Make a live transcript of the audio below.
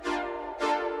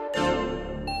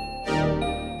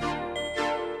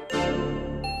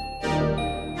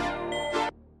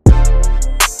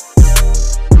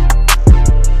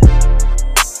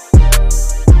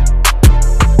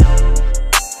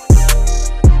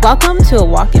Welcome to A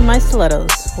Walk in My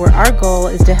Stilettos, where our goal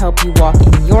is to help you walk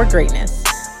in your greatness.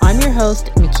 I'm your host,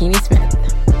 Makini Smith.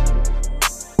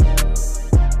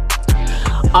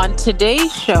 On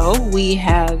today's show, we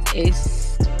have a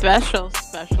special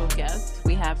guest.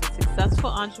 We have a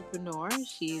successful entrepreneur.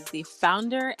 She's the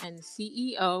founder and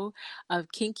CEO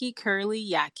of Kinky Curly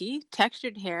Yaki,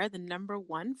 textured hair, the number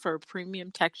one for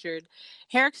premium textured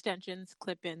hair extensions,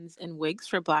 clip-ins, and wigs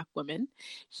for Black women.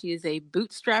 She is a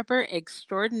bootstrapper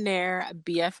extraordinaire,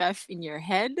 BFF in your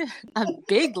head, a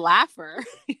big laugher,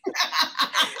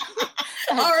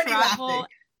 Already laughing.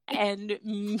 and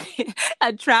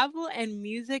a travel and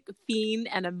music fiend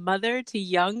and a mother to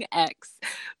young ex.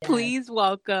 Yes. Please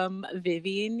welcome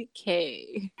Vivian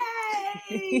Kaye.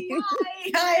 Hey!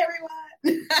 Hi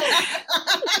everyone.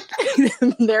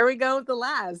 There we go with the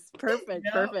last. Perfect.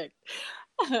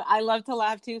 I love to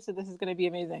laugh too, so this is going to be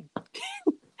amazing.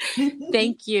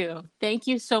 Thank you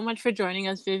so much for joining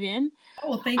us, Vivian.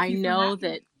 Oh, thank you. I know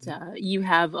that you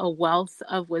have a wealth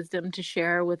of wisdom to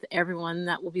share with everyone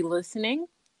that will be listening.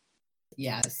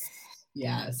 Yes.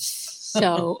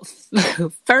 So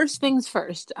first things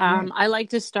first, I like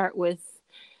to start with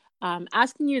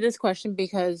asking you this question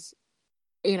because,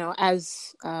 you know,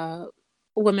 as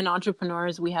women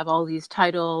entrepreneurs, we have all these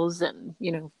titles and,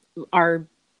 you know, our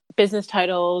business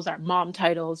titles, our mom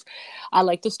titles. I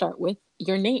like to start with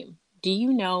your name. Do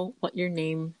you know what your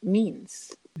name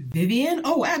means? Vivian?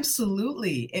 Oh,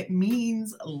 absolutely. It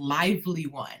means lively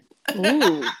one.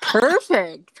 Ooh,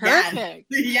 perfect.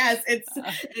 Yes, it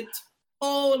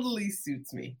totally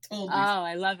suits me. Totally. Oh,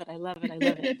 I love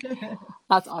it.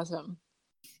 That's awesome.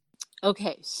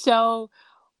 Okay, so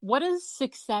what does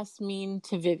success mean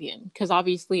to Vivian? Because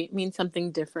obviously it means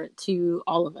something different to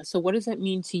all of us. So what does that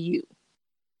mean to you?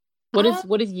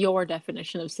 What is your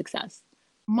definition of success?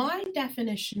 My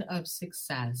definition of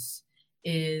success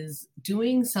is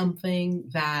doing something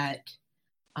that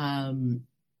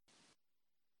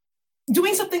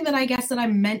I guess that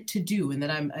I'm meant to do and that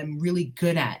I'm really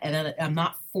good at and that I'm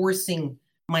not forcing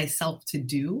myself to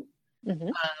do. Mm-hmm.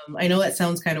 I know that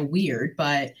sounds kind of weird,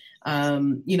 but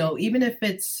you know, even if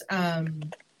it's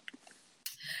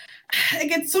it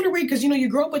gets sort of weird because, you know, you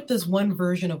grow up with this one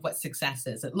version of what success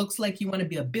is. It looks like you want to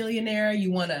be a billionaire.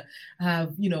 You want to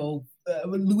have, you know,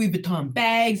 Louis Vuitton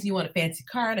bags. You want a fancy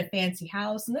car and a fancy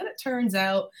house. And then it turns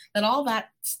out that all that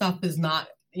stuff is not,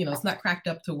 you know, it's not cracked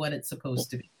up to what it's supposed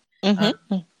to be.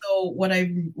 Mm-hmm. So what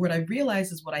I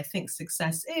realized is what I think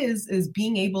success is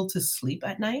being able to sleep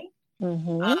at night,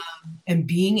 mm-hmm. And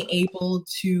being able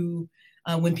to,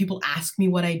 when people ask me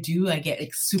what I do, I get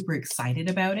super excited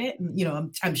about it. And, you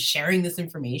know, I'm sharing this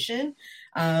information,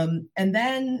 and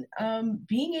then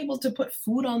being able to put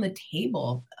food on the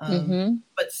table, mm-hmm.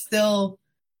 but still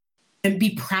and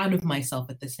be proud of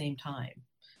myself at the same time.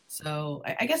 So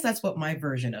I guess that's what my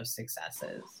version of success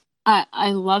is.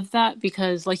 I love that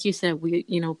because, like you said,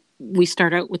 we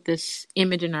start out with this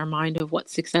image in our mind of what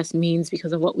success means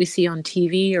because of what we see on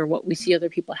TV or what we see other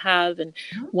people have. And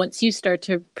once you start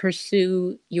to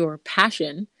pursue your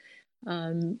passion,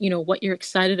 you know, what you're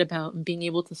excited about and being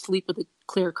able to sleep with a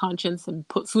clear conscience and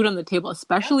put food on the table,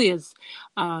 especially as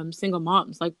single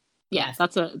moms, like, yes,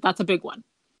 that's a big one.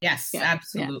 Yes, yeah,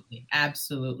 absolutely. Yeah.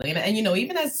 Absolutely. And, you know,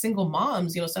 even as single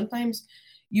moms, you know, sometimes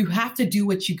you have to do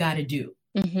what you got to do.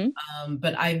 Mm-hmm.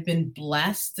 But I've been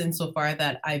blessed insofar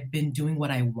that I've been doing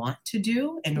what I want to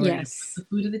do in order to put the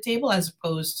food at the table, as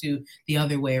opposed to the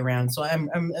other way around. So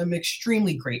I'm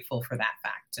extremely grateful for that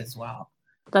fact as well.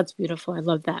 That's beautiful. I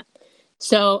love that.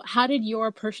 So, how did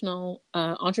your personal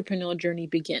entrepreneurial journey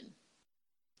begin?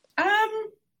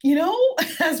 You know,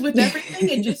 as with everything,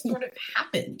 it just sort of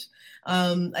happened.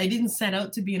 I didn't set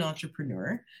out to be an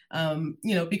entrepreneur, you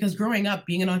know, because growing up,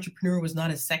 being an entrepreneur was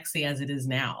not as sexy as it is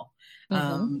now.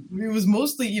 Mm-hmm. It was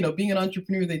mostly, you know, being an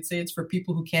entrepreneur, they'd say it's for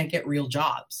people who can't get real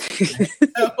jobs.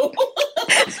 So...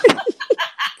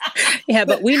 Yeah,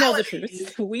 but we know the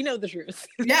truth. We know the truth.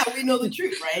 Yeah, we know the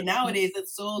truth, right? Nowadays,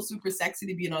 it's so super sexy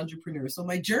to be an entrepreneur. So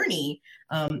my journey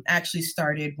actually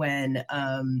started when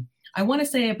I want to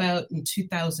say about in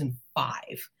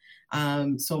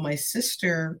 2005. So my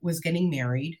sister was getting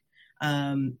married.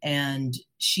 And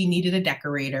she needed a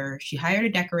decorator. She hired a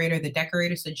decorator. The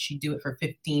decorator said she'd do it for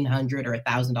 $1,500 or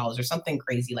 $1,000 or something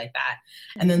crazy like that.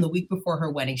 And then the week before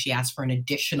her wedding, she asked for an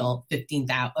additional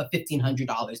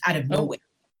 $1,500 out of nowhere.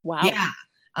 Wow. Yeah.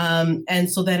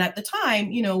 And so then at the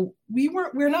time, you know,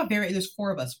 we're not very, there's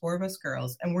four of us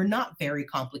girls, and we're not very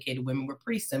complicated women. We're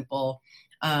pretty simple.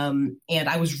 And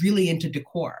I was really into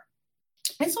decor.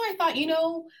 And so I thought,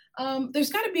 there's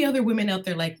got to be other women out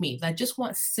there like me that just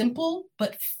want simple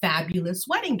but fabulous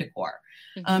wedding decor.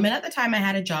 Mm-hmm. And at the time I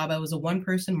had a job, I was a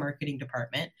one-person marketing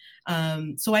department.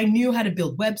 So I knew how to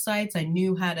build websites. I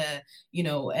knew how to,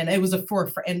 and it was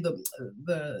and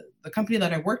the company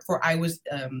that I worked for, I was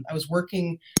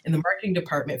working in the marketing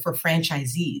department for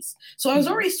franchisees. So I was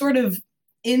already sort of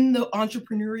in the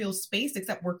entrepreneurial space,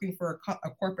 except working for a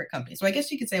corporate company. So I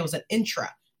guess you could say I was an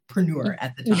intrapreneur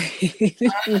at the time.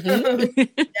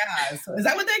 Yeah. So is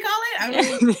that what they call it? I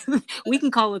mean, we can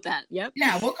call it that. Yep.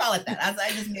 Yeah, we'll call it that. I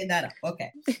just made that up.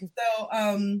 Okay. So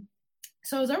I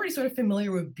was already sort of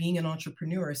familiar with being an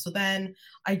entrepreneur. So then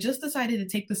I just decided to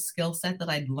take the skill set that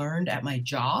I'd learned at my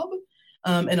job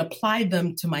and applied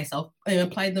them to myself and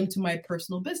applied them to my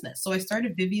personal business. So I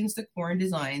started Vivian's Decor and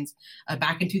Designs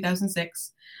back in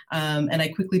 2006. And I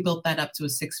quickly built that up to a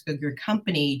 6-figure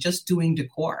company just doing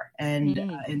decor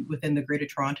and within the Greater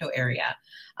Toronto area.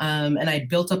 And I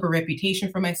built up a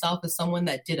reputation for myself as someone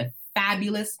that did a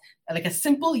fabulous, like a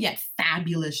simple yet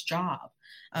fabulous job.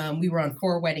 We were on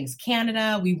 4 Weddings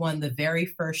Canada. We won the very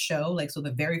first show.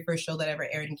 The very first show that ever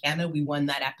aired in Canada, we won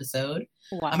that episode.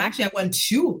 Wow. Actually, I won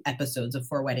 2 episodes of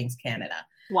 4 Weddings Canada.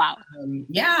 Wow.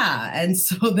 Yeah. And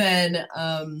so then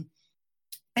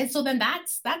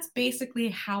that's basically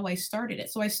how I started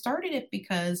it. So I started it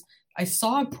because I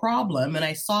saw a problem and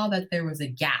I saw that there was a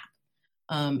gap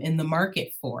in the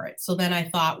market for it. So then I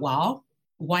thought, well,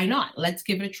 why not? Let's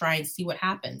give it a try and see what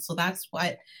happens. So that's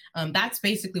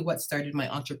basically what started my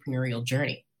entrepreneurial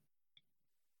journey.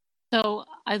 So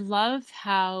I love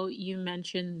how you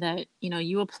mentioned that,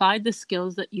 you applied the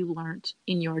skills that you learned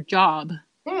in your job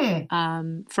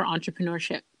for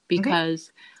entrepreneurship,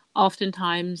 because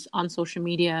oftentimes on social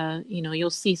media,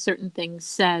 you'll see certain things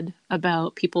said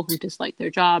about people who dislike their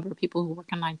job or people who work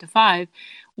a 9-to-5,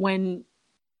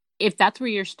 if that's where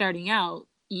you're starting out,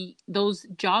 those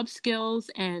job skills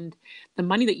and the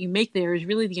money that you make there is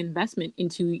really the investment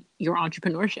into your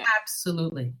entrepreneurship.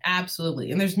 Absolutely.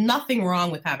 Absolutely. And there's nothing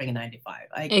wrong with having a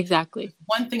 9-to-5. Exactly.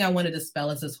 One thing I want to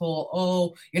dispel is this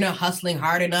whole, you're not hustling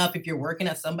hard enough if you're working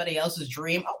at somebody else's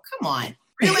dream. Oh, come on.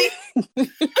 Really? Really?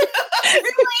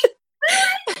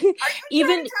 Are you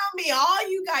trying to tell me all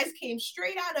you guys came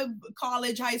straight out of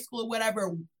college, high school,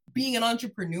 whatever, being an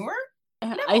entrepreneur?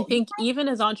 No, I think even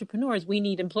as entrepreneurs, we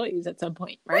need employees at some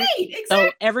point, right? Right, exactly. So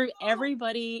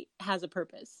everybody has a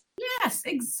purpose. Yes,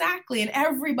 exactly. And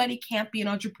everybody can't be an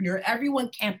entrepreneur. Everyone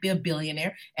can't be a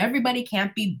billionaire. Everybody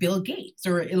can't be Bill Gates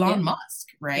or Elon Musk,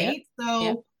 right?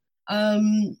 So,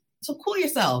 so cool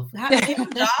yourself. Have a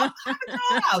job. Have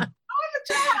a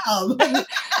job.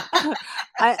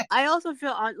 I also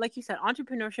feel, like you said,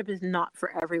 entrepreneurship is not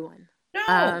for everyone.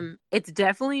 No. It's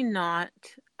definitely not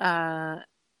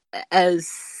as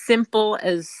simple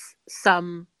as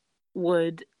some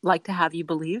would like to have you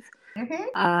believe.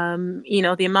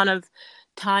 The amount of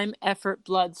time, effort,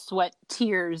 blood, sweat,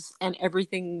 tears, and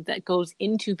everything that goes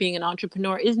into being an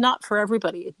entrepreneur is not for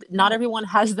everybody. Not everyone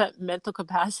has that mental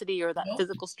capacity or that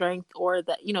physical strength, or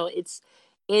that,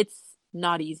 it's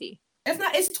not easy. It's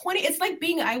not, it's like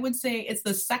being, I would say it's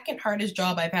the second hardest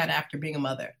job I've had after being a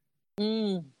mother.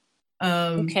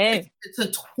 Okay. It's a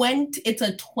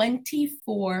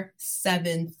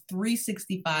 24/7,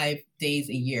 365 days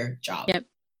a year job. Yep,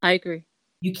 I agree.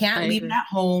 You can't leave it at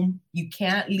home. You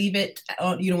can't leave it,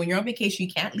 when you're on vacation,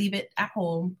 you can't leave it at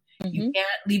home. You can't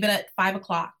leave it at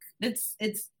 5:00. It's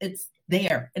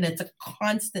there, and it's a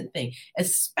constant thing,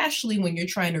 especially when you're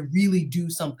trying to really do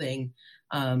something,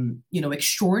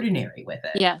 extraordinary with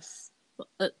it. Yes.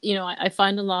 I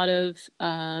find a lot of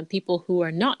people who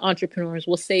are not entrepreneurs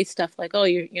will say stuff like, "Oh,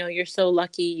 you're so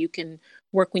lucky. You can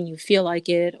work when you feel like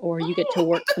it, or you get to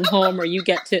work from home, or you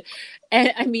get to."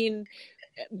 And I mean,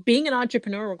 being an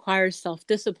entrepreneur requires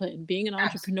self-discipline. Being an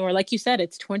entrepreneur, like you said,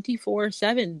 it's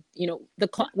 24/7.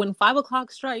 When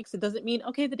 5:00 strikes, it doesn't mean,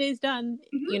 okay, the day's done.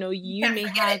 You may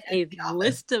have a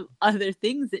list of other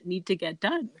things that need to get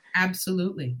done.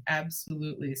 Absolutely.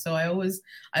 Absolutely. So I always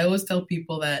tell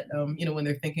people that, when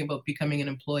they're thinking about becoming an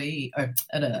employee or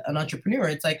an entrepreneur,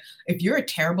 it's like, if you're a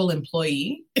terrible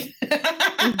employee,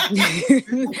 you're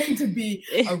going to be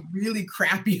a really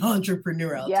crappy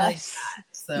entrepreneur. I'll tell you that.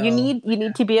 So, you need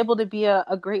to be able to be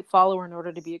a great follower in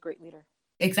order to be a great leader.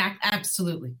 Exactly.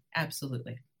 Absolutely.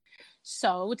 Absolutely.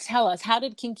 So tell us, how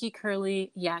did Kinky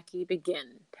Curly Yaki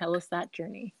begin? Tell us that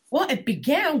journey. Well, it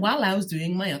began while I was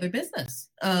doing my other business.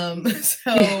 So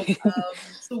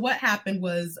what happened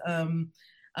was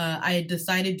I had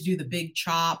decided to do the big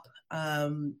chop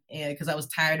and because I was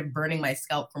tired of burning my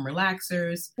scalp from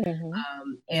relaxers.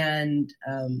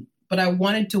 but I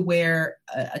wanted to wear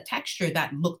a texture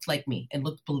that looked like me and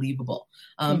looked believable,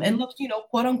 and looked,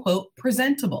 quote unquote,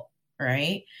 presentable.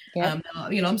 Right. Yep.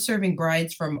 I'm serving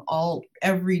brides from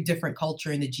every different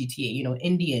culture in the GTA,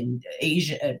 Indian,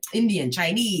 Indian,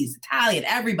 Chinese, Italian,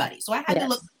 everybody. So I had to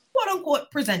look, quote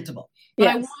unquote, presentable, but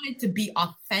I wanted to be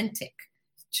authentic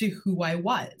to who I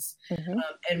was,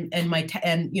 and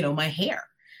my hair.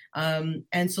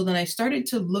 And so then I started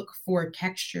to look for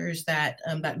textures that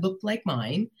looked like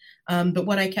mine. But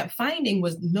what I kept finding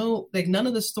was none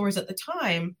of the stores at the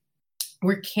time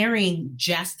were carrying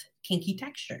just kinky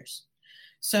textures.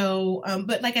 So,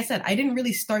 but like I said, I didn't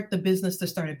really start the business to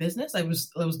start a business. I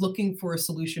was looking for a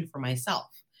solution for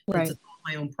myself, to solve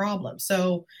my own problem.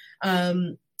 So,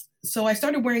 so I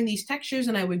started wearing these textures,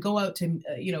 and I would go out to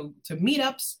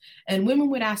meetups, and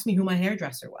women would ask me who my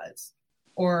hairdresser was,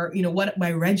 or what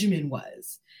my regimen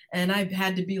was, and I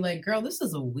had to be like, "Girl, this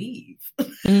is a weave."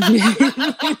 Right?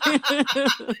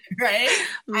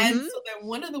 And so then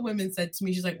one of the women said to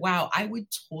me, she's like, "Wow, I would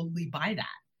totally buy that."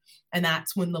 And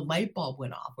that's when the light bulb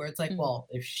went off, where it's like, well,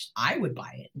 if I would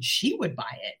buy it and she would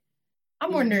buy it,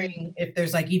 I'm wondering if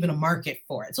there's like even a market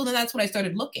for it. So then that's when I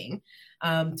started looking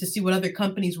to see what other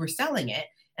companies were selling it.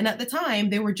 And at the time,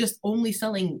 they were just only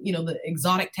selling, the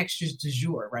exotic textures du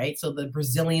jour, right? So the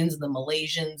Brazilians, the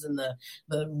Malaysians, and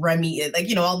the Remy, like,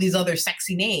 all these other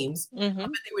sexy names, but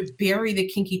they would bury the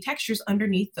kinky textures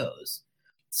underneath those.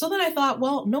 So then I thought,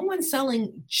 well, no one's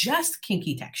selling just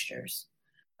kinky textures.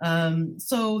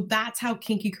 So that's how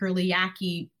Kinky Curly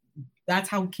Yaki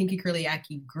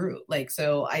grew. Like,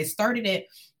 so I started it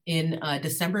in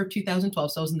December of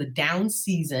 2012. So I was in the down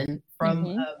season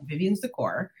from Vivian's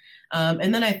Decor.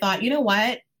 And then I thought, you know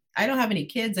what? I don't have any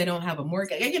kids. I don't have a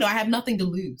mortgage. I have nothing to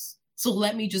lose. So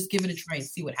let me just give it a try and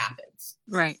see what happens.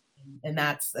 Right. And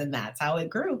that's how it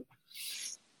grew.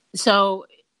 So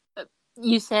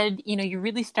you said, you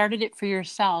really started it for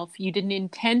yourself. You didn't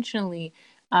intentionally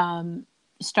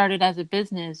start it as a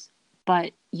business,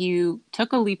 but you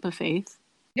took a leap of faith.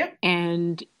 Yep.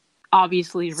 And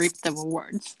obviously reaped the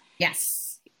rewards.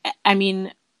 Yes. I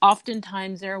mean,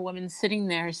 oftentimes there are women sitting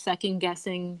there second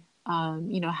guessing,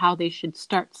 how they should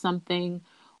start something,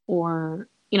 or,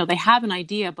 they have an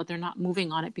idea, but they're not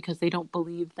moving on it because they don't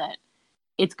believe that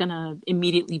it's going to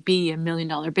immediately be $1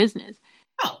 million business.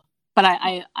 Oh. But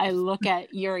I look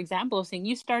at your example of saying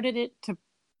you started it to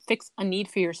fix a need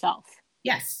for yourself.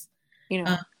 Yes.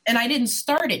 And I didn't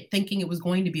start it thinking it was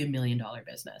going to be $1 million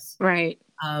business. Right.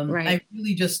 Right. I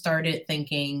really just started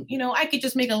thinking, I could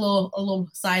just make a little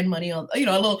side money on,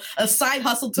 a side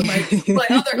hustle to my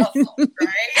other hustle,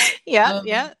 right? Yeah.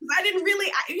 I didn't really,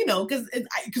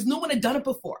 because no one had done it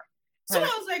before. So I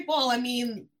was like, well, I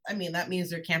mean, that means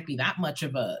there can't be that much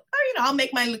of a, I'll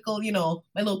make my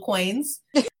little coins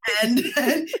and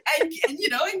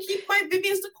keep my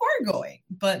Vivian's Decor going.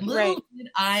 But little did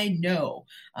I know,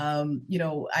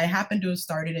 I happened to have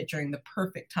started it during the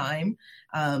perfect time.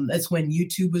 That's when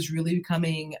YouTube was really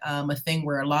becoming a thing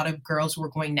where a lot of girls who were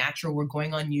going natural were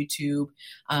going on YouTube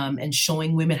and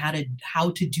showing women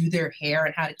how to do their hair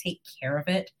and how to take care of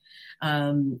it.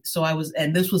 So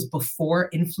and this was before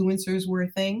influencers were a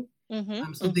thing.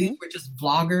 So these were just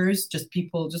vloggers, just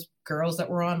girls that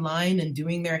were online and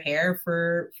doing their hair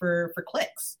for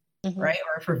clicks, right?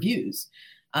 Or for views.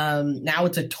 Now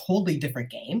it's a totally different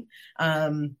game.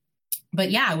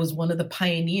 But yeah, I was one of the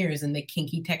pioneers in the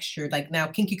kinky texture. Like now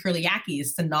Kinky Curly Yaki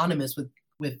is synonymous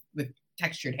with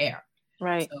textured hair.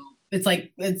 Right. So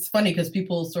it's funny because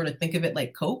people sort of think of it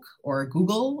like Coke or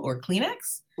Google or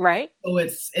Kleenex. Right. So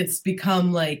it's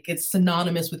become like it's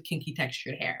synonymous with kinky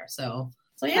textured hair. So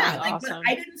yeah, awesome.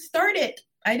 I didn't start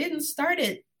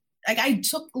it. Like I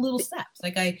took little steps.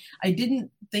 Like I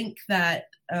didn't think that,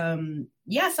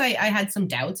 yes, I had some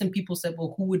doubts and people said,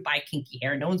 well, who would buy kinky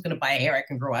hair? No one's going to buy hair I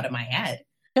can grow out of my head.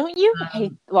 Don't you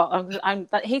hate,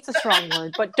 that hate's a strong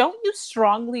word, but don't you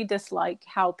strongly dislike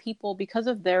how people, because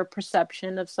of their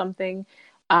perception of something,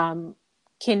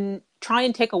 can try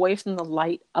and take away from the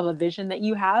light of a vision that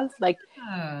you have? Like,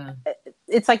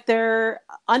 it's like they're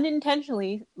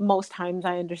unintentionally, most times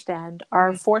I understand,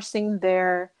 are forcing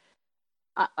their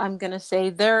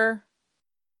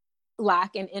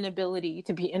lack and inability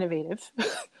to be innovative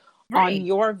on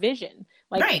your vision.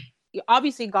 Like,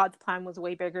 obviously God's plan was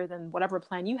way bigger than whatever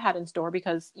plan you had in store,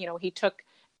 because, he took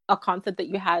a concept that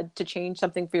you had to change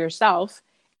something for yourself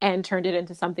and turned it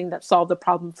into something that solved the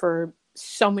problem for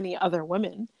so many other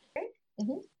women.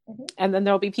 And then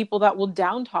there'll be people that will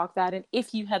down talk that. And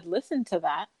if you had listened to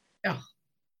that,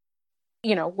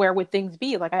 where would things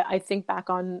be? Like, I think back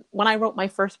on when I wrote my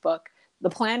first book, the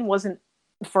plan wasn't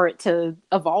for it to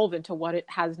evolve into what it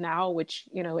has now, which,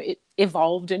 it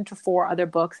evolved into 4 other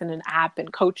books and an app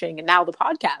and coaching and now the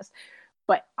podcast.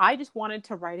 But I just wanted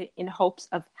to write it in hopes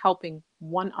of helping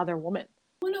one other woman.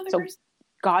 One other So person.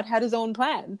 God had his own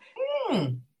plan.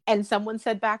 And someone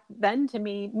said back then to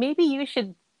me, maybe you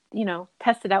should,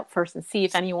 test it out first and see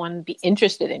if anyone would be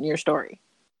interested in your story.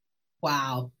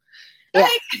 Wow. Yeah.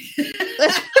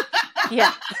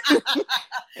 Yeah.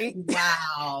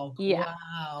 Wow. Yeah.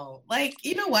 Wow. Like,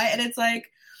 you know what? And it's like,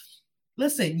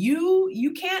 listen,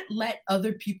 you can't let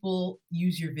other people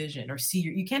use your vision or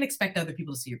you can't expect other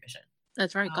people to see your vision.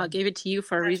 That's right. God gave it to you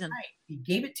for a reason. Right. He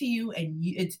gave it to you, and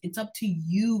it's up to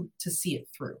you to see it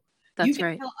through. That's you can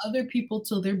right. tell other people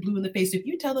till they're blue in the face. If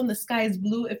you tell them the sky is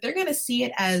blue, if they're going to see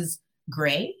it as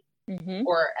gray,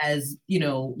 or as,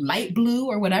 light blue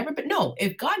or whatever. But no,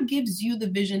 if God gives you the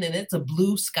vision and it's a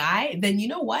blue sky, then you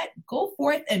know what? Go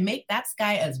forth and make that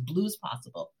sky as blue as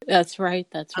possible. That's right.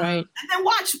 That's right. And then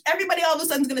watch, everybody all of a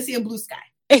sudden is going to see a blue sky.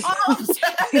 All of a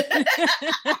sudden.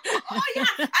 Oh yeah,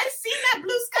 I seen that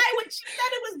blue sky when she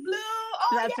said it was blue.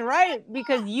 Oh, that's right,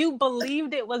 because you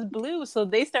believed it was blue, so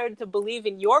they started to believe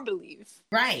in your belief.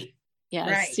 Right. Yes.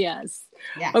 Right. Yes.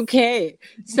 Okay.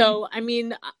 So, I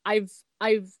mean, I've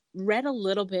read a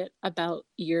little bit about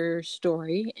your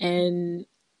story, and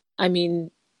I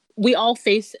mean, we all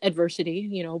face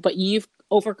adversity, but you've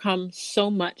overcome so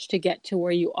much to get to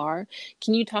where you are.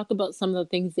 Can you talk about some of the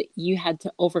things that you had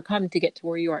to overcome to get to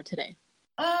where you are today?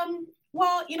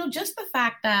 Well, just the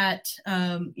fact that,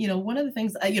 one of the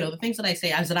things, the things that I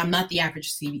say is that I'm not the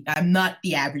average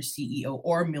CEO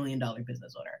or $1 million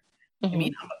business owner. I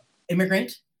mean, I'm an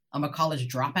immigrant. I'm a college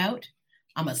dropout.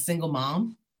 I'm a single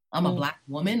mom. I'm a Black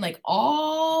woman. Like,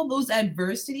 all those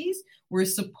adversities were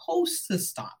supposed to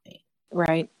stop me.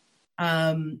 Right.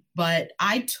 But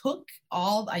I took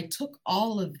all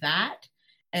of that,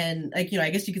 and I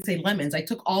guess you could say lemons. I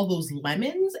took all those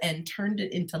lemons and turned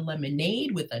it into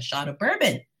lemonade with a shot of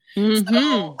bourbon.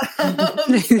 So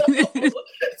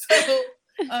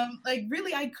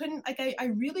really, I couldn't,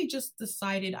 I really just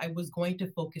decided I was going to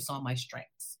focus on my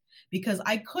strengths. Because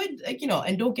I could,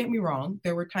 and don't get me wrong,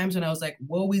 there were times when I was like,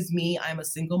 woe is me, I'm a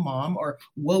single mom, or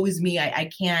woe is me, I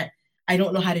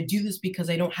don't know how to do this because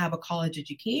I don't have a college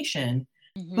education.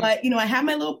 But, I had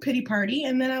my little pity party,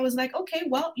 and then I was like, okay,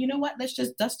 well, you know what? Let's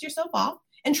just dust yourself off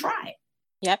and try.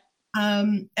 Yep.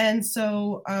 And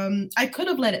so I could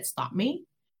have let it stop me,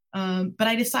 but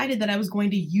I decided that I was going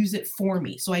to use it for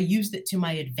me. So I used it to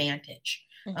my advantage.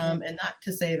 And not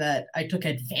to say that I took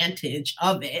advantage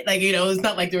of it. Like, it's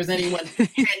not like there was anyone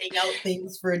handing out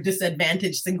things for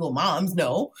disadvantaged single moms.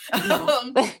 No.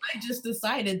 I just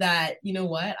decided that, you know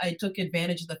what? I took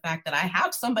advantage of the fact that I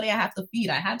have somebody I have to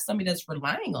feed. I have somebody that's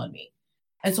relying on me.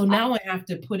 And so now I have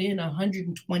to put in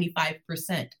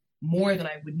 125% more than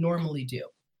I would normally do.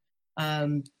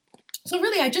 So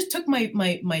really, I just took my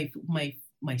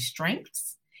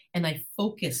strengths and I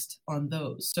focused on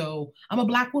those. So I'm a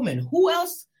Black woman. Who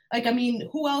else?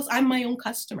 Who else? I'm my own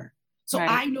customer. So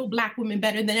I know Black women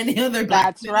better than any other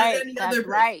Black woman. That's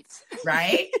right.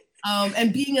 Right.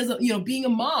 And being a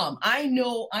mom, I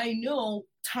know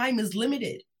time is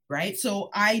limited. Right. So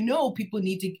I know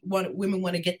women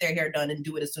want to get their hair done and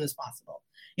do it as soon as possible.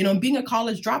 Being a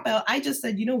college dropout, I just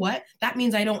said, you know what? That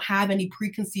means I don't have any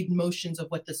preconceived notions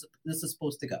of what this is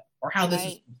supposed to go or how this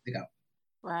is supposed to go.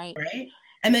 Right. Right.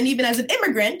 And then even as an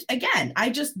immigrant, again,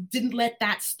 I just didn't let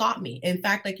that stop me. In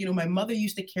fact, my mother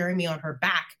used to carry me on her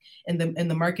back in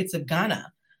the markets of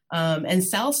Ghana and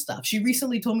sell stuff. She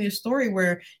recently told me a story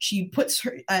where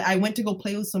I went to go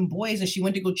play with some boys and she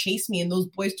went to go chase me and those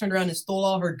boys turned around and stole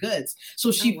all her goods.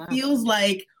 So she feels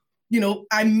like,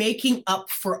 I'm making up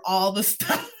for all the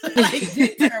stuff that I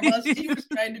did to her while she was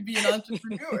trying to be an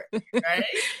entrepreneur. Right.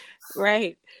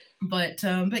 Right. But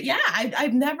yeah,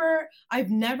 I've never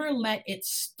let it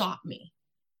stop me.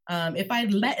 If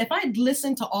I'd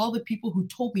listened to all the people who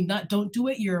told me don't do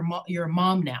it, you're a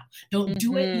mom now. Don't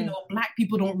do it. Black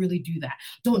people don't really do that.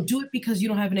 Don't do it because you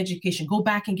don't have an education. Go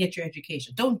back and get your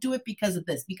education. Don't do it because of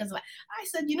this, because of that. I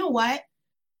said, you know what?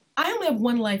 I only have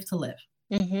one life to live.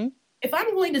 If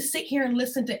I'm going to sit here and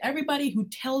listen to everybody who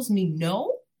tells me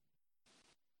no,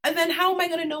 and then how am I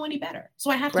going to know any better?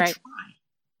 So I have to try.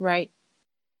 Right.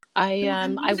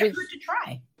 I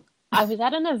was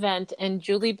at an event and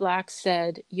Julie Black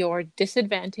said, your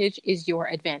disadvantage is your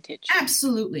advantage.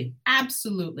 Absolutely.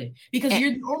 Because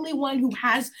you're the only one who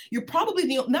has, you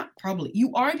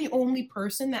are the only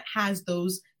person that has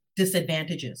those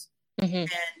disadvantages. And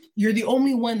you're the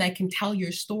only one that can tell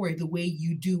your story the way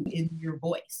you do in your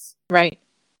voice. Right.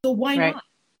 So why not?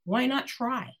 Why not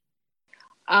try?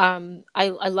 I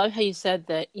love how you said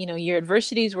that, your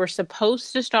adversities were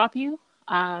supposed to stop you,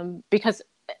 because,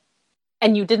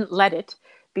 and you didn't let it,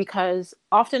 because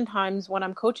oftentimes when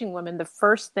I'm coaching women, the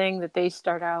first thing that they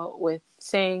start out with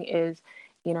saying is,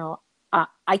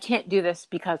 I can't do this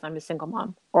because I'm a single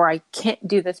mom, or I can't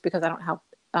do this because I don't have,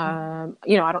 I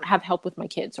don't have help with my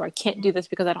kids, or I can't do this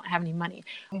because I don't have any money,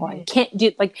 or I can't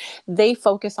do, like, they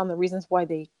focus on the reasons why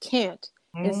they can't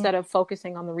instead of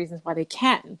focusing on the reasons why they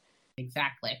can.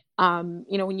 Exactly. When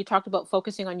you talked about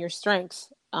focusing on your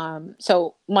strengths,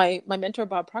 so my mentor,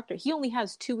 Bob Proctor, he only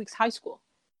has 2 weeks high school,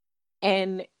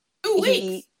 and 2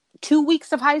 weeks. 2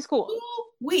 weeks of high school, 2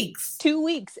 weeks, 2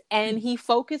 weeks, and he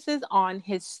focuses on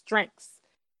his strengths.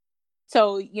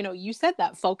 So, you said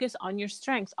that, focus on your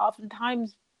strengths.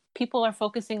 Oftentimes people are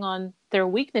focusing on their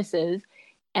weaknesses,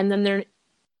 and then they're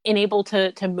unable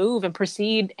to move and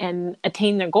proceed and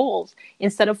attain their goals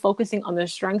instead of focusing on their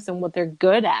strengths and what they're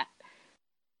good at.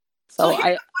 So here's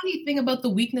the funny thing about the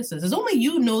weaknesses is only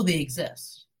you know they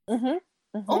exist.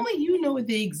 Only you know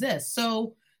they exist.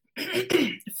 So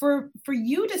for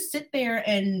you to sit there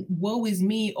and woe is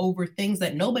me over things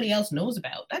that nobody else knows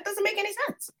about, that doesn't make any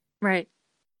sense. Right.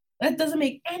 That doesn't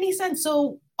make any sense.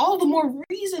 So all the more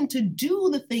reason to do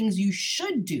the things you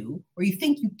should do or you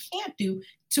think you can't do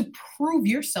to prove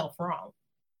yourself wrong.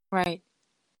 Right.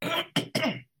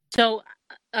 So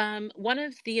one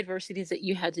of the adversities that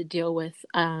you had to deal with,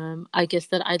 I guess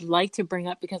that I'd like to bring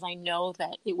up, because I know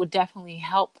that it would definitely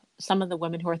help some of the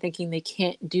women who are thinking they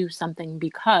can't do something,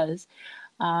 because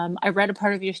I read a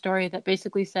part of your story that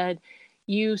basically said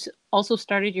you also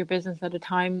started your business at a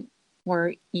time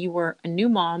where you were a new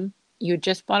mom, you had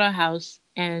just bought a house,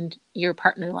 and your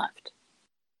partner left.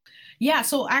 Yeah,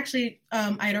 so actually,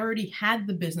 I'd already had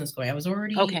the business going. I was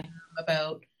already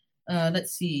about,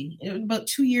 about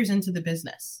 2 years into the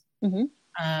business.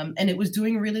 And it was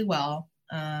doing really well.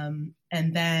 And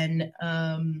then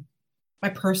my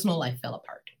personal life fell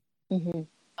apart.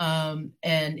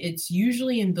 And it's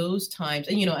usually in those times,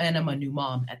 and I'm a new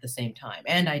mom at the same time,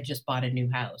 and I just bought a new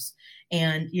house.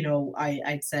 And,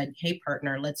 I'd said, hey,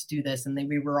 partner, let's do this. And then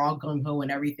we were all gung ho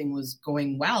and everything was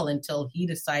going well until he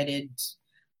decided,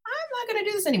 I'm not going to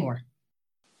do this anymore.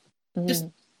 Just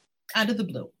out of the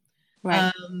blue.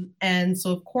 Right. And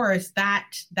so, of course,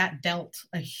 that dealt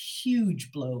a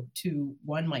huge blow to,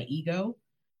 one, my ego,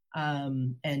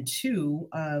 and two,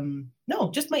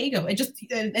 just my ego, and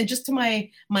just to my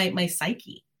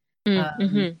psyche.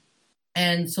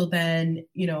 And so then,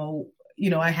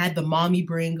 I had the mommy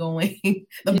brain going,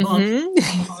 the mommy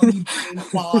brain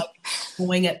fog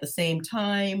going at the same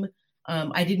time.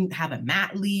 I didn't have a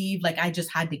mat leave. Like I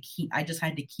just had to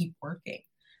keep working.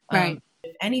 Right.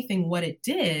 If anything, what it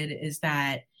did is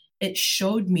that it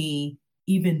showed me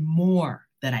even more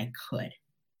that I could.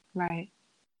 Right.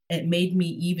 It made me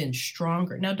even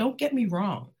stronger. Now, don't get me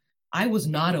wrong. I was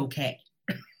not okay.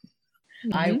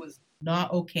 I was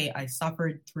not okay. I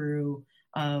suffered through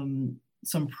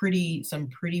some pretty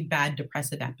bad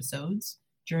depressive episodes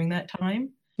during that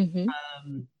time.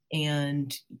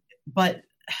 But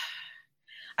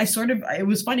it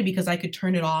was funny because I could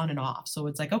turn it on and off. So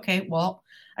it's like, okay, well,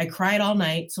 I cried all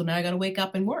night. So now I got to wake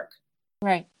up and work.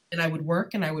 Right. And I would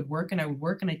work and I would work and I would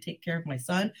work and I'd take care of my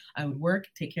son. I would work,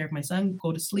 take care of my son,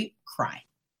 go to sleep, cry.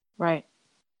 Right.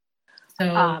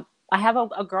 So I have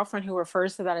a girlfriend who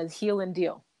refers to that as heal and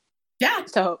deal. Yeah.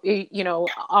 So,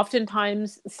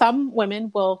 oftentimes some women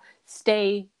will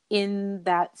stay in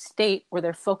that state where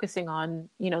they're focusing on,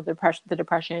 the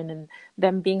depression and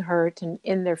them being hurt and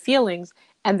in their feelings,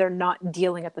 and they're not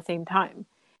dealing at the same time.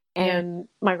 And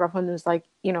my girlfriend was like,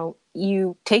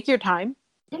 you take your time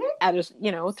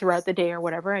throughout the day or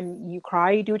whatever, and you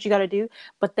cry, you do what you got to do,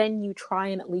 but then you try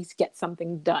and at least get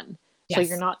something done. Yes. So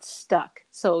you're not stuck.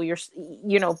 So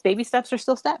baby steps are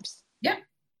still steps. Yeah.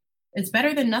 It's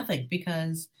better than nothing,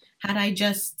 because had I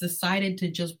just decided to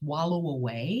just wallow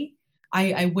away,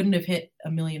 I wouldn't have hit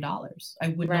 $1 million. I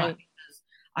would not, because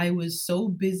I was so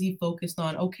busy focused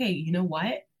on, okay, you know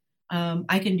what?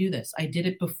 I can do this. I did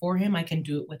it before him. I can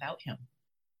do it without him.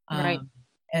 Right.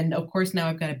 And of course, now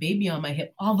I've got a baby on my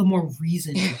hip. All the more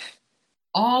reason to do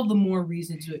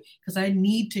it, because I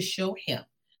need to show him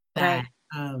that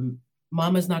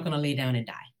mama's not going to lay down and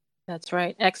die. That's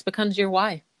right. X becomes your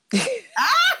Y.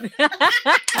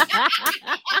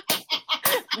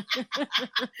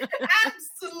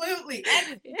 Absolutely.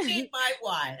 That's my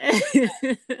why. Yes.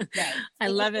 I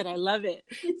love it.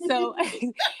 So,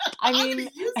 I mean,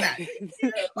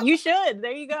 you should.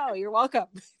 There you go. You're welcome.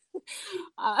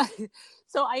 uh,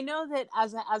 so I know that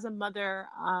as a mother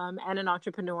and an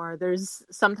entrepreneur, there's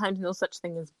sometimes no such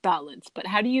thing as balance. But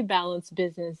how do you balance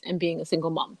business and being a single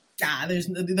mom? Yeah,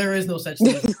 there is no such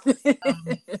thing.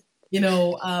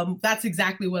 That's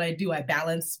exactly what I do. I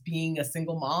balance being a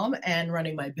single mom and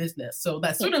running my business. So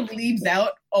that sort of leaves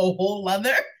out a whole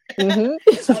other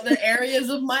other areas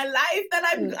of my life that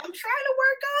I'm trying to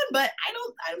work on, but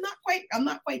I'm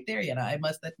not quite there yet, I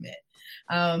must admit.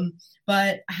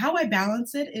 But how I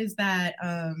balance it is that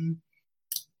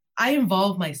I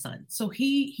involve my son. So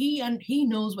he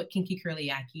knows what Kinky Curly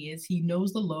Yaki is. He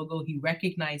knows the logo. He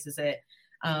recognizes it.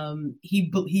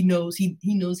 He knows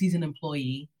he's an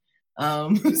employee. So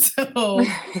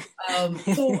I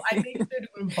make sure to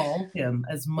involve him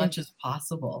as much as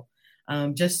possible,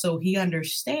 just so he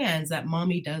understands that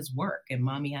mommy does work and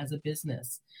mommy has a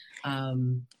business.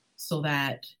 So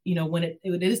that, when it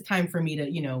is time for me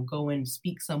to, go and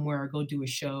speak somewhere or go do a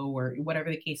show or whatever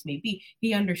the case may be,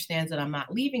 he understands that I'm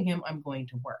not leaving him. I'm going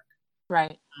to work.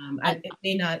 Right. It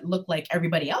may not look like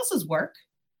everybody else's work,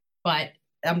 but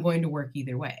I'm going to work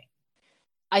either way.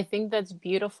 I think that's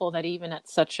beautiful that even at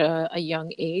such a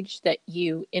young age that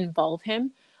you involve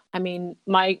him. I mean,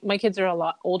 my kids are a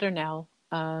lot older now,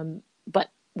 but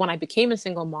when I became a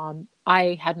single mom,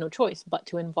 I had no choice but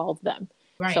to involve them.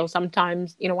 Right. So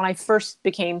sometimes, when I first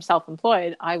became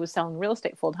self-employed, I was selling real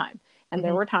estate full time. And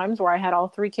there were times where I had all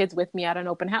 3 kids with me at an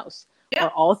open house, or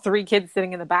all 3 kids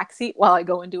sitting in the back seat while I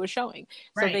go and do a showing.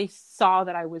 Right. So they saw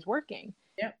that I was working.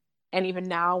 Yep. And even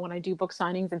now when I do book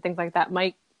signings and things like that,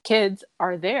 my kids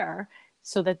are there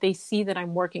so that they see that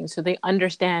I'm working. So they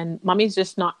understand mommy's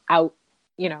just not out,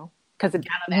 because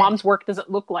mom's work doesn't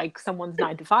look like someone's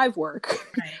 9 to 5 work,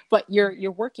 right. But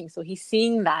you're working. So he's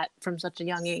seeing that from such a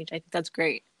young age. I think that's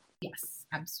great. Yes,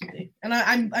 absolutely. And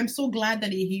I'm so glad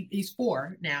that he's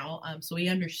 4 now. So he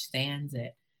understands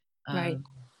it. Right.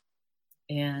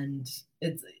 And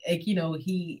it's like,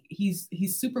 he's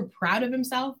super proud of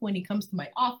himself when he comes to my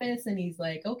office and he's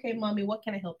like, okay, mommy, what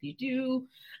can I help you do?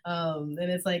 And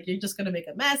it's like, you're just going to make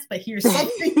a mess, but here's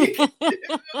something you can do.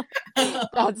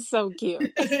 That's so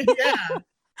cute. Yeah.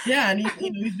 Yeah. And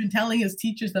he's been telling his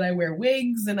teachers that I wear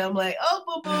wigs and I'm like,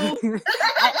 oh, boo-boo.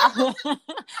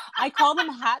 I call them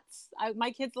hats.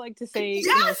 My kids like to say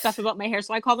stuff about my hair,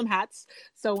 so I call them hats.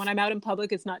 So when I'm out in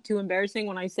public, it's not too embarrassing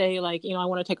when I say I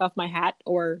want to take off my hat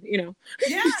or. Yeah. And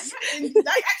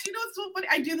I actually know it's so funny.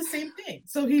 I do the same thing.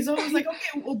 So he's always like,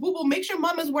 okay, well, boo boo, make sure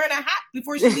mama's wearing a hat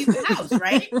before she leaves the house,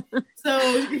 right? So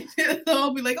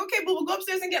I'll be like, okay, boo boo, go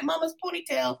upstairs and get mama's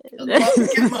ponytail.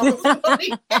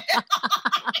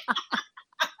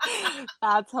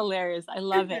 That's hilarious. I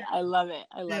love it.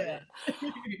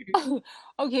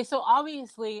 Okay, so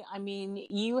obviously, I mean,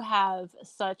 you have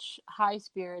such high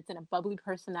spirits and a bubbly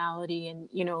personality, and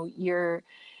your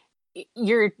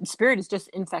spirit is just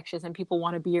infectious, and people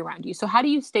want to be around you. So, how do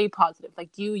you stay positive?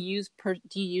 Like, do you use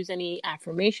any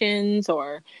affirmations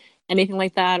or anything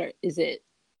like that, or is it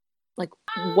like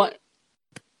what?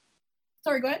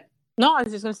 Sorry, go ahead. No, I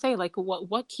was just gonna say, like,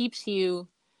 what keeps you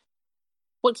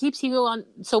on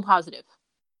so positive?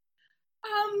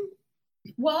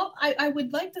 Well, I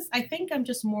would like to, I think I'm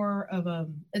just more of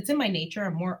it's in my nature.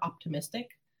 I'm more optimistic.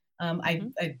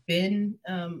 I've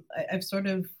sort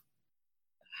of,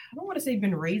 I don't want to say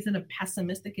been raised in a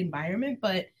pessimistic environment,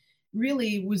 but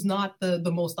really was not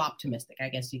the most optimistic, I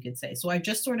guess you could say. So I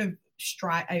just sort of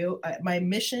my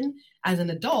mission as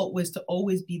an adult was to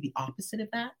always be the opposite of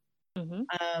that.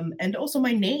 And also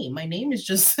my name is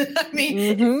just, it's so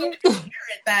inherent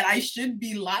that I should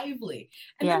be lively.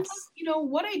 And then,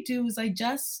 what I do is I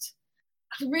just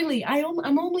really,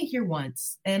 I'm only here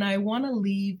once and I want to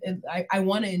leave and I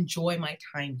want to enjoy my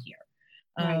time here.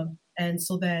 Right. And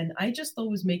so then I just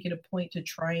always make it a point to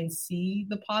try and see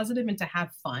the positive and to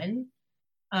have fun.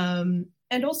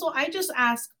 And also I just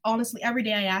ask, honestly, every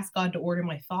day I ask God to order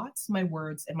my thoughts, my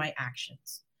words, and my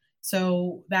actions.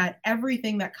 So that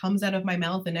everything that comes out of my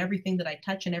mouth and everything that I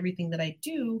touch and everything that I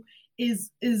do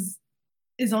is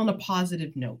on a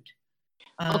positive note.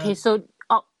 Okay, so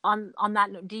on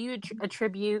that note, do you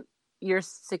attribute your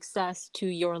success to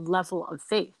your level of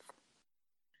faith?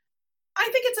 I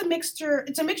think it's a mixture.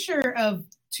 It's a mixture of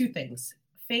 2 things: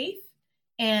 faith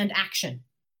and action.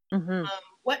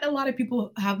 What a lot of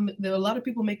people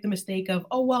make the mistake of,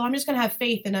 oh, well, I'm just going to have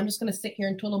faith and I'm just going to sit here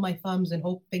and twiddle my thumbs and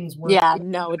hope things work. Yeah,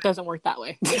 no, it doesn't work that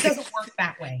way. It doesn't work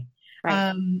that way.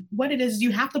 Right. What it is,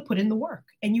 you have to put in the work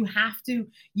and you have to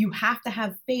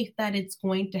have faith that it's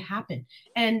going to happen.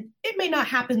 And it may not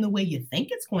happen the way you think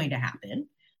it's going to happen.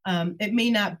 It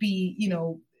may not be,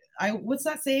 what's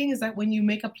that saying is that when you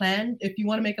make a plan, if you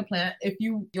want to make a plan, if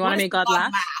you want to make God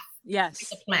laugh?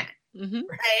 Yes. Make a plan.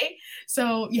 right?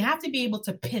 So you have to be able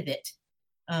to pivot.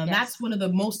 That's one of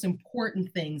the most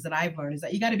important things that I've learned, is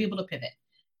that you got to be able to pivot.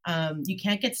 You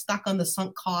can't get stuck on the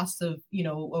sunk cost of,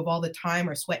 of all the time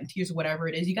or sweat and tears or whatever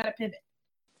it is. You got to pivot.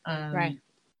 Right.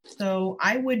 So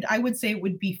I would say it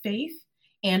would be faith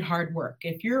and hard work.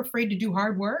 If you're afraid to do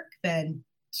hard work, then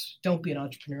don't be an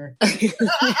entrepreneur.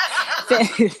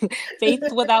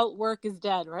 Faith without work is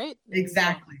dead, right?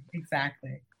 Exactly.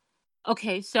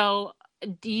 Okay, so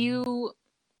do you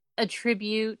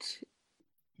attribute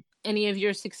any of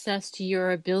your success to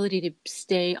your ability to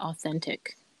stay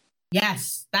authentic?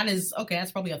 Yes, that is okay.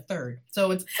 That's probably a third.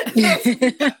 So it's three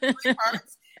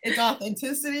parts. It's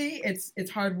authenticity, it's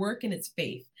hard work, and it's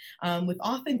faith. With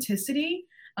authenticity,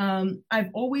 I've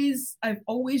always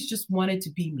just wanted to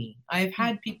be me. I've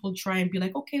had people try and be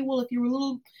like, okay, well, if you're a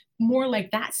little more like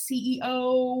that CEO,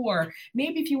 or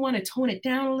maybe if you want to tone it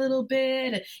down a little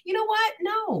bit, you know what?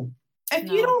 No,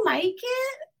 if you don't like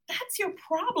it, that's your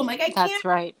problem. Like That's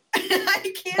right.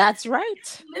 I can't. That's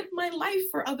right. Live my life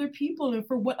for other people and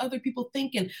for what other people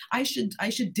think, and I should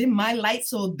dim my light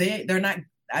so they're not.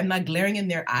 I'm not glaring in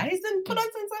their eyes, and put on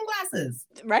some sunglasses.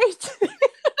 Right.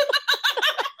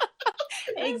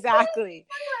 Exactly.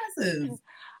 Sunglasses.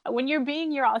 When you're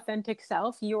being your authentic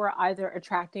self, you are either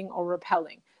attracting or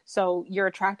repelling. So you're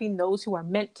attracting those who are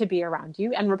meant to be around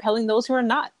you and repelling those who are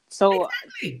not. So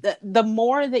exactly. the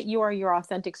more that you are your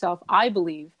authentic self, I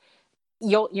believe,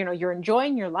 you're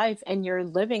enjoying your life and you're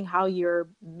living how you're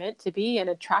meant to be and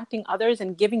attracting others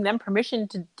and giving them permission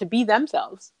to be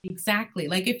themselves. Exactly.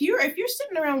 Like if you're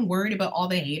sitting around worried about all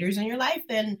the haters in your life,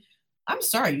 then I'm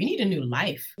sorry, you need a new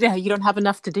life. Yeah, you don't have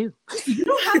enough to do. You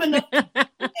don't have enough to do.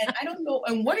 And I don't know.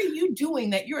 And what are you doing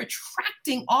that you're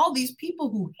attracting all these people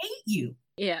who hate you?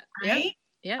 Yeah. Right?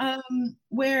 Yeah.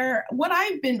 Where what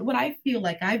I feel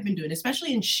like I've been doing,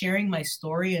 especially in sharing my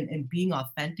story and being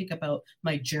authentic about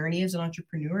my journey as an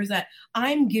entrepreneur, is that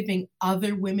I'm giving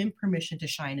other women permission to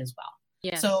shine as well.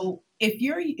 Yeah. So if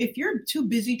you're too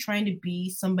busy trying to be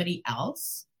somebody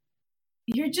else,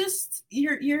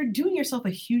 you're doing yourself a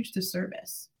huge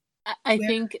disservice. I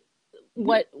think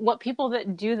what people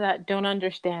that do that don't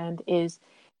understand is,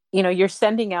 you're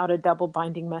sending out a double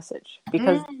binding message,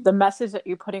 because the message that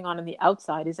you're putting on the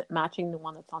outside isn't matching the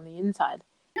one that's on the inside.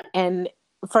 Yep. And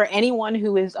for anyone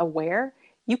who is aware,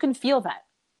 you can feel that.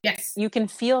 Yes. You can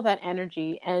feel that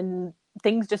energy and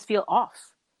things just feel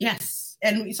off. Yes.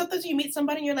 And sometimes you meet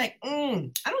somebody and you're like, I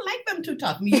don't like them too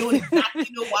tough. You don't exactly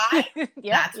know why.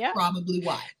 That's probably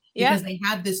why. Because they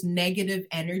have this negative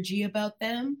energy about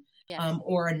them,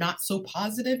 or a not so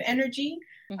positive energy.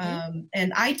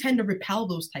 And I tend to repel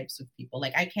those types of people.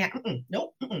 Like I can't,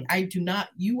 I do not,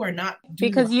 you are not.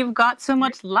 Because you've got so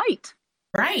much light.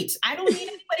 Right. I don't need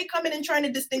anybody coming and trying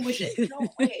to distinguish it. No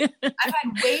way. I've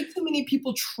had way too many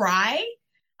people try.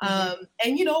 And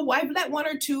I've let one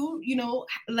or two,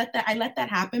 I let that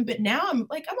happen. But now I'm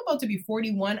about to be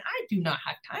 41. I do not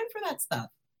have time for that stuff.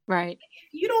 Right.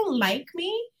 If you don't like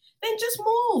me, then just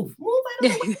move. Move out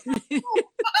of the way.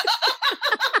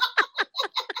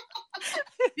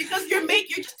 Because you're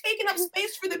just taking up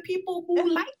space for the people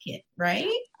who like it, right?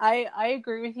 I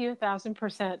agree with you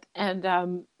 1,000%.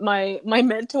 And my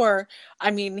mentor,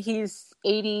 he's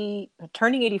 80,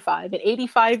 turning 85, an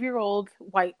 85-year-old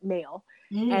white male,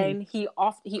 and he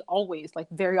always,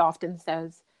 very often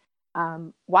says,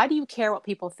 "Why do you care what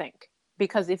people think?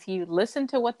 Because if you listen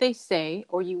to what they say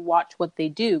or you watch what they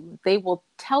do, they will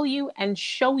tell you and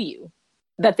show you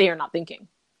that they are not thinking."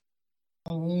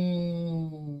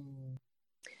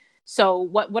 So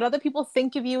what other people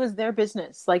think of you is their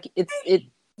business. It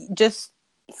just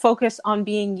focus on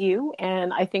being you.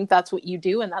 And I think that's what you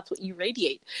do. And that's what you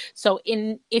radiate. So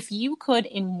if you could,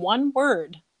 in one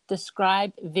word,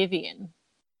 describe Vivian,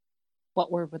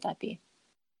 what word would that be?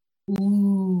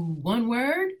 Ooh, one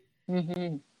word?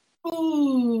 Mm-hmm.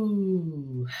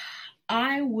 Ooh,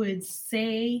 I would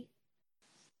say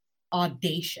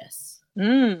audacious.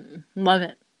 Love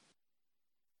it.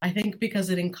 I think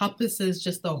because it encompasses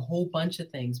just a whole bunch of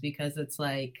things, because it's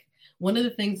like one of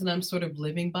the things that I'm sort of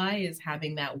living by is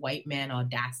having that white man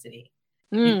audacity.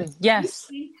 Yes.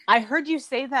 I heard you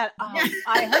say that.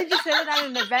 I heard you say that at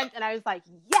an event and I was like,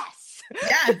 yes.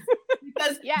 Yes.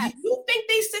 Because you think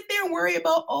they sit there and worry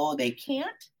about, they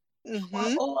can't?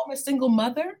 Or, I'm a single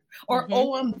mother, or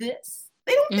I'm this.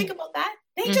 They don't think about that.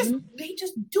 They just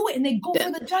do it and they go for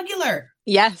the jugular.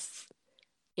 Yes.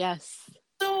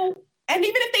 So, and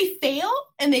even if they fail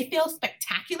and they fail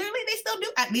spectacularly, they still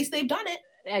do. At least they've done it.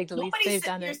 Nobody's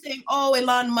sitting there saying,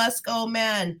 Elon Musk,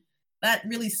 man, that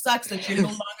really sucks that you're no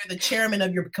longer the chairman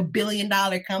of your $1 billion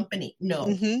company.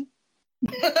 No.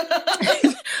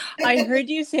 I heard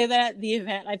you say that at the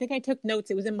event. I think I took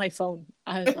notes. It was in my phone.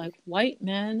 I was like, white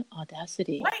man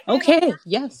audacity. White man Okay. audacity.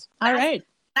 Yes. All right.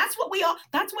 That's what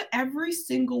that's what every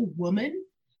single woman,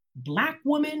 Black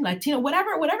woman, Latino,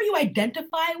 whatever you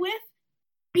identify with,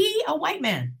 be a white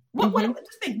man. What would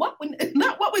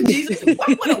Jesus do?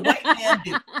 What would a white man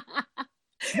do?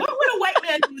 What would a white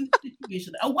man do in this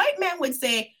situation? A white man would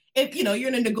say, if you're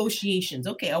in a negotiations,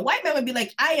 okay, a white man would be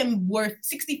like, I am worth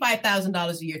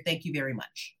 $65,000 a year. Thank you very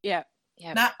much. Yeah.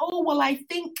 Yeah. Not, oh, well, I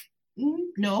think,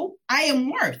 no, I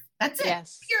am worth. That's it.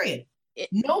 Yes. Period.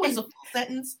 No is a full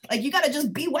sentence. Like, you got to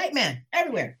just be white man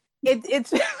everywhere.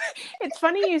 It's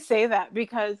funny you say that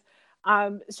because,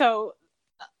 so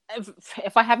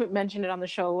if I haven't mentioned it on the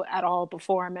show at all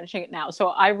before, I'm mentioning it now. So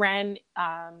I ran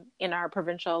in our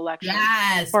provincial election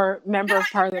for member of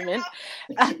parliament.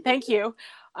 Thank you.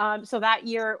 So that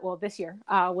year, this year,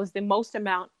 was the most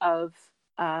amount of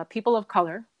people of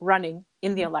color running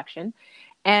in the election.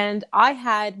 And I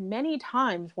had many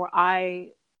times where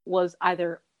I was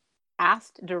either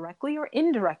asked directly or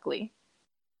indirectly,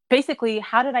 basically,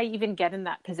 how did I even get in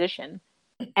that position?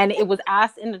 And it was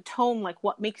asked in a tone like,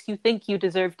 what makes you think you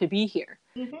deserve to be here?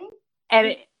 Mm-hmm.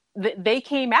 And they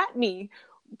came at me,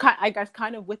 I guess,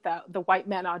 kind of with the white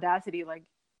man audacity. Like,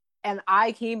 and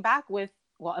I came back with,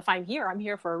 well, if I'm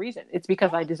here for a reason. It's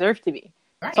because I deserve to be.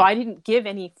 Right. So I didn't give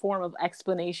any form of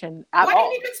explanation at all. Why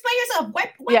didn't you explain yourself?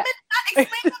 White men not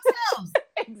explain themselves.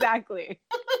 Exactly.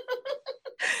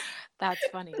 That's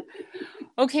funny.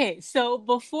 Okay, so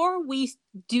before we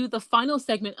do the final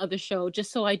segment of the show,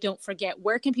 just so I don't forget,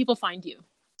 where can people find you?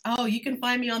 Oh, you can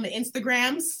find me on the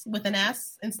Instagrams with an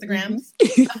S, Instagrams.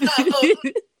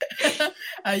 Mm-hmm.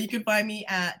 You can find me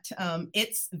at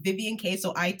it's Vivian Kaye,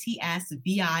 so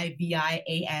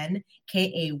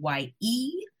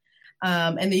ITSVIVIANKAYE.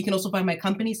 And then you can also find my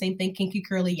company, same thing, Kinky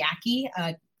Curly Yaki.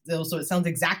 So it sounds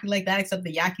exactly like that, except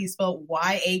the Yaki is spelled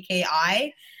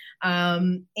YAKI.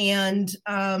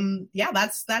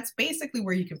 That's basically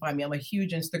where you can find me. I'm a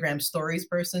huge Instagram stories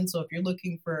person. So if you're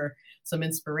looking for some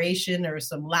inspiration or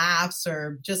some laughs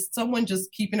or just someone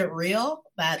just keeping it real,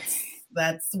 that's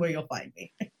where you'll find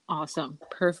me. Awesome.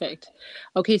 Perfect.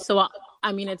 Okay. So,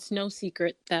 I mean, it's no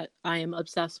secret that I am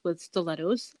obsessed with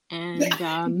stilettos and, good.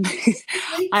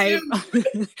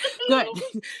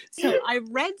 So I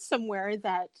read somewhere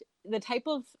that the type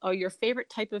of, or your favorite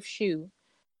type of shoe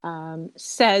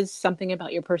says something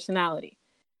about your personality.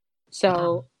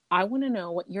 So I want to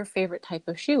know what your favorite type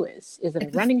of shoe is. Is it a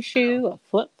running shoe, a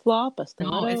flip-flop, a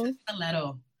stiletto? No, it's a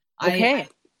stiletto. Okay. I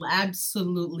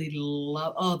absolutely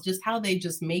love just how they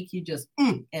just make you just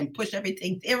and push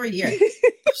everything every year. They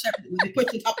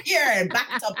push it up here and back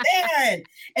up there.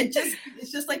 And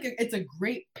it's just like it's a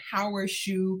great power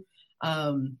shoe.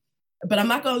 But I'm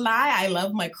not gonna lie, I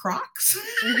love my Crocs.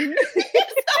 Mm-hmm.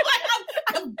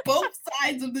 I have both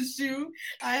sides of the shoe.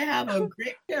 I have a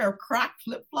great pair of Croc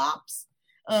flip-flops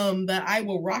that I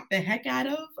will rock the heck out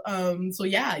of. So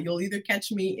yeah, you'll either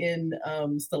catch me in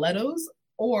stilettos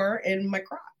or in my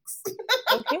Crocs.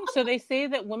 Okay, so they say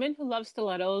that women who love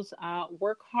stilettos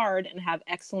work hard and have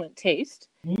excellent taste.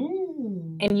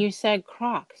 And you said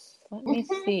Crocs. Let me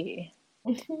see.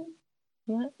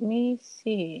 Let me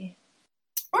see.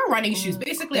 Or running shoes,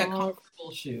 basically a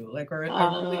comfortable shoe. Like, or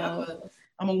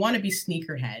I'm a wannabe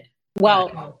sneakerhead.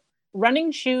 Well,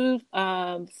 running shoe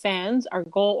fans are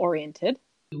goal oriented.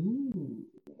 Ooh.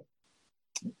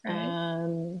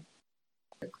 Okay.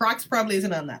 Crocs probably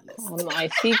isn't on that list. I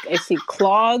see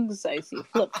clogs, I see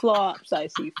flip flops, I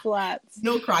see flats.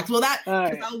 No Crocs. Well,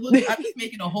 I'm just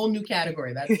making a whole new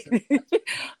category. That's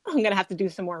I'm gonna have to do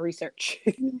some more research.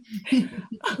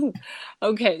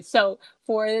 Okay, so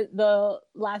for the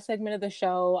last segment of the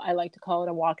show, I like to call it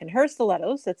a walk in her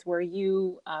stilettos. That's where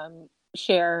you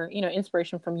share,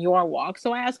 inspiration from your walk.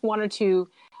 So I ask one or two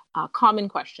common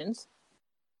questions.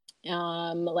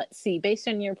 Let's see, based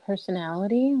on your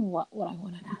personality, what would I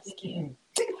want to ask you?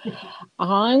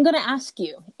 I'm going to ask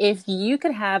you, if you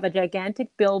could have a gigantic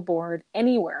billboard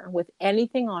anywhere with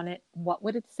anything on it, what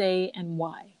would it say and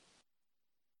why?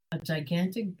 A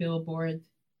gigantic billboard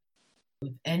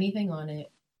with anything on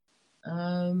it.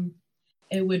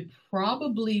 It would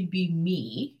probably be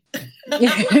me.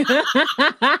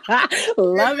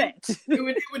 Love it.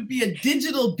 It would be a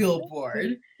digital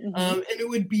billboard, and it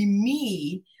would be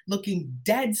me looking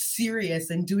dead serious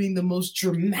and doing the most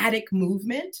dramatic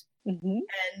movement,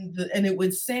 and it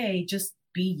would say, "Just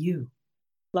be you."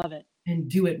 Love it. And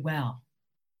do it well.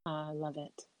 Love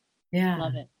it. Yeah,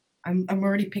 love it. I'm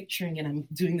already picturing it. I'm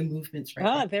doing the movements right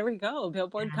now. There we go.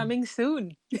 Billboard coming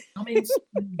soon. Coming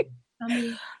soon.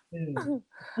 Tummy food.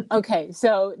 Okay,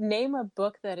 so name a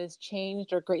book that has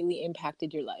changed or greatly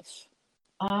impacted your life.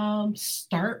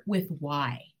 Start with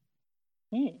why.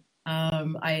 Hmm.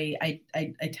 I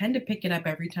tend to pick it up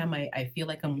every time I feel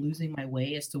like I'm losing my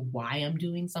way as to why I'm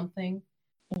doing something.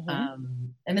 Mm-hmm.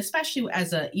 And especially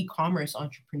as an e-commerce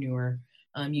entrepreneur,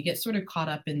 you get sort of caught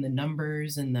up in the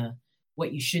numbers and the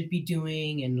what you should be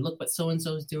doing and look what so and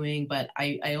so is doing. But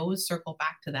I always circle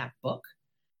back to that book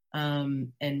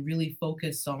and really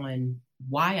focus on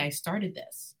why I started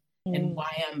this and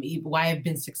Mm. why I've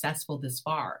been successful this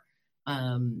far.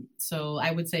 So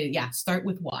I would say, yeah, start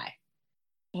with why.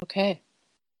 Okay.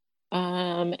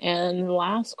 And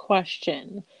last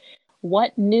question.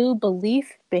 What new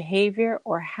belief, behavior,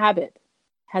 or habit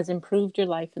has improved your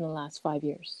life in the last 5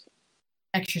 years?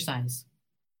 Exercise.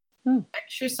 Hmm.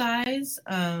 Exercise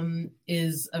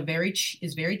is very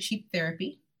cheap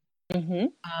therapy. Mm-hmm.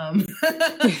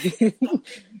 It's something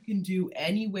you can do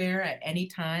anywhere at any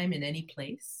time in any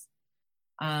place.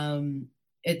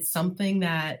 It's something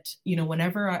that,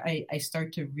 whenever I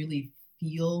start to really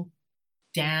feel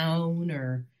down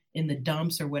or in the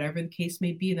dumps or whatever the case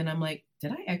may be, then I'm like,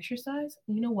 did I exercise?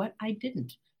 You know what? I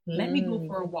didn't. Let me go Mm.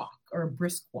 for a walk or a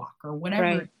brisk walk or whatever.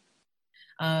 Right.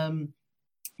 Um,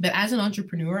 but as an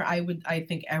entrepreneur, I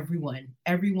think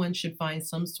everyone should find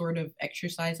some sort of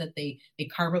exercise that they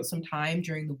carve out some time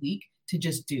during the week to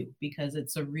just do, because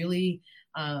it's a really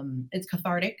it's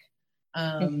cathartic,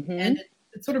 Mm-hmm. and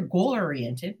it's sort of goal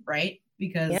oriented, right?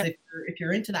 Because Yep. if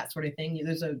you're into that sort of thing,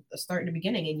 there's a start and a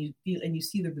beginning, and you feel and you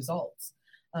see the results.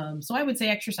 So I would say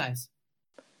exercise.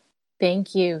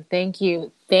 Thank you. Thank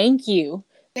you. Thank you,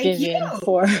 Thank you. Vivian,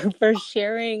 for for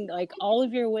sharing like all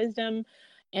of your wisdom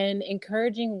and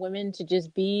encouraging women to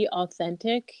just be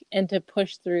authentic and to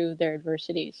push through their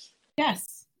adversities.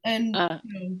 Yes, and Uh,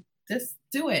 just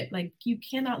do it. Like, you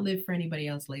cannot live for anybody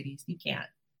else, ladies. You can't.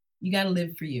 You got to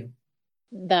live for you.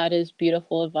 that is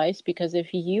beautiful advice because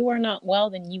if you are not well,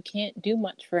 then you can't do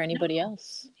much for No, anybody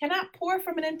else. you cannot pour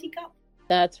from an empty cup.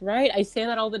 That's right. I say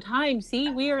that all the time. See,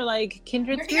 we are like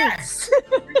kindred We're here. spirits.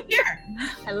 We're here.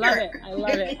 I love it. I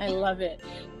love it. I love it.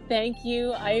 Thank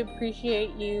you. I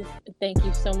appreciate you. Thank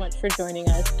you so much for joining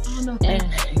us. Oh, no, thank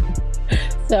you.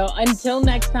 So until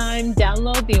next time,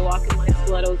 download the A Walk in My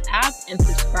Stilettos app and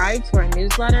subscribe to our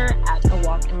newsletter at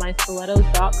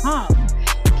awalkinmystilettos.com.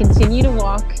 Continue to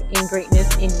walk in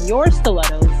greatness in your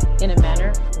stilettos in a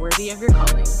manner worthy of your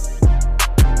calling.